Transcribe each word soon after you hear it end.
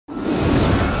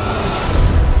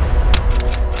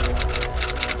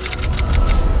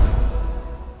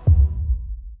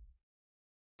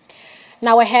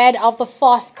Now, ahead of the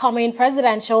forthcoming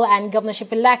presidential and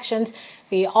governorship elections,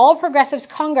 the All Progressives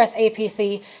Congress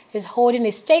APC is holding a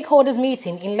stakeholders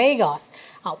meeting in Lagos.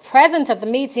 Present at the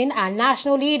meeting are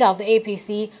national leader of the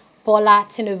APC, Bola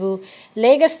Tinubu,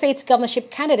 Lagos State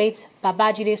governorship candidate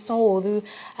Babajide Sanwo-Olu,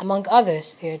 among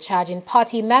others. They are charging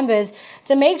party members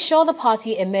to make sure the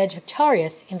party emerge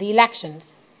victorious in the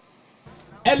elections.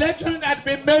 Election has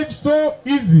been made so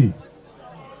easy.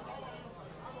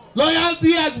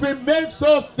 Loyalty has been made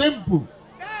so simple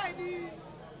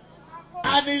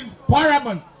and is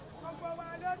paramount.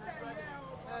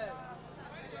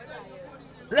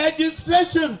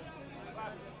 Registration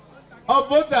of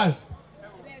voters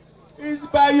is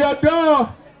by your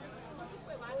door.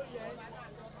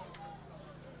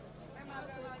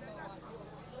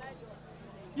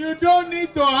 You don't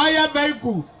need to hire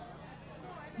vehicles.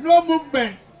 No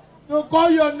movement. So call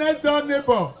your next door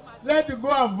neighbor. Let's go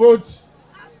and vote.